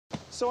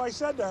So I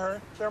said to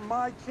her, they're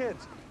my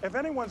kids. If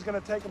anyone's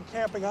gonna take them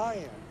camping, I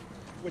am.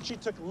 Which she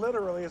took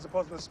literally as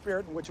opposed to the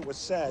spirit in which it was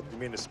said. You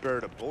mean the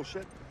spirit of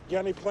bullshit? You got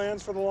any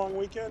plans for the long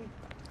weekend?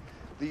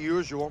 The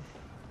usual.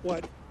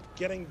 What,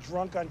 getting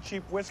drunk on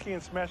cheap whiskey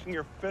and smashing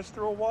your fist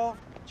through a wall?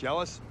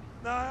 Jealous?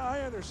 No, I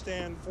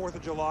understand 4th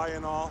of July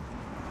and all.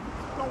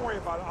 Don't worry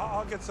about it.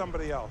 I'll get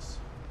somebody else.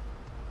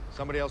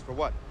 Somebody else for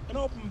what? An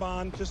open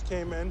bond just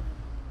came in.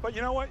 But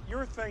you know what?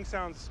 Your thing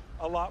sounds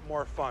a lot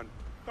more fun.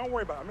 Don't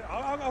worry about it.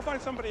 I mean, I'll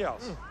find somebody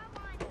else.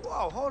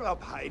 Whoa, hold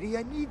up, Heidi.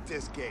 I need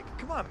this gig.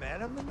 Come on,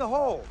 man. I'm in the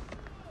hole.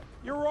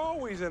 You're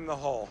always in the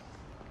hole.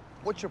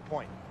 What's your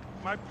point?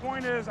 My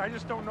point is, I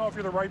just don't know if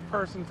you're the right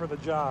person for the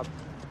job.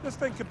 This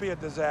thing could be a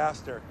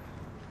disaster.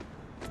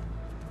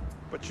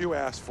 But you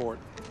asked for it.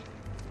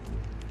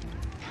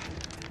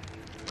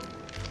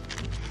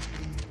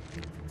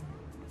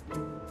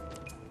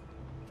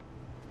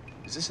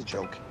 Is this a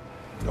joke?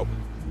 Nope.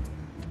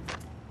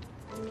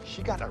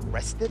 She got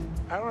arrested?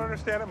 I don't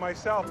understand it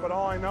myself, but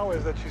all I know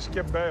is that she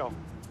skipped bail.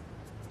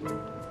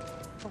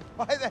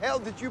 Why the hell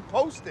did you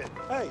post it?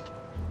 Hey,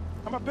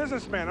 I'm a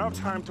businessman. I don't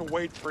have time to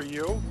wait for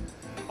you.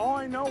 All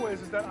I know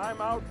is that I'm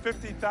out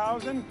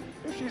 $50,000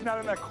 if she's not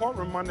in that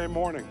courtroom Monday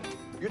morning.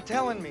 You're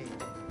telling me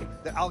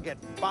that I'll get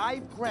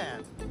 $5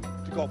 grand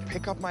to go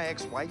pick up my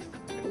ex-wife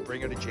and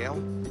bring her to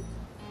jail?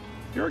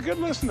 You're a good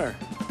listener.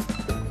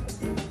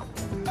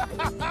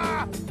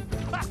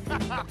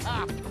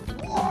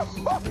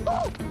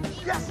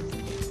 Yes!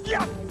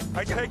 Yes!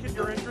 I take it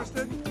you're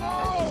interested?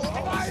 Oh,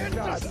 am I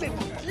interested?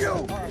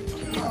 You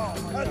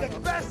are the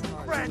best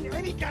friend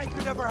any guy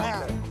could ever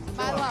have.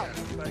 Milo,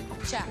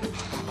 check.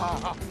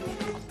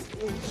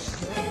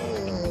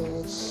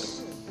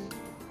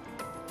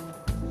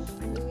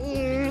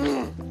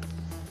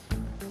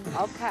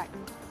 Okay.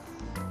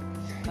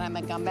 Can I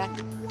make come back?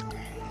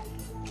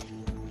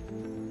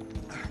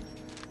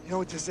 You know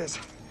what this is?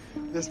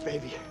 This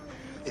baby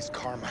is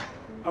karma.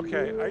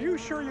 Okay, are you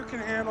sure you can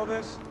handle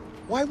this?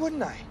 Why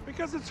wouldn't I?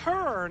 Because it's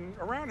her, and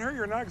around her,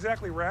 you're not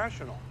exactly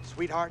rational.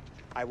 Sweetheart,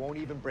 I won't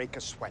even break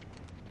a sweat.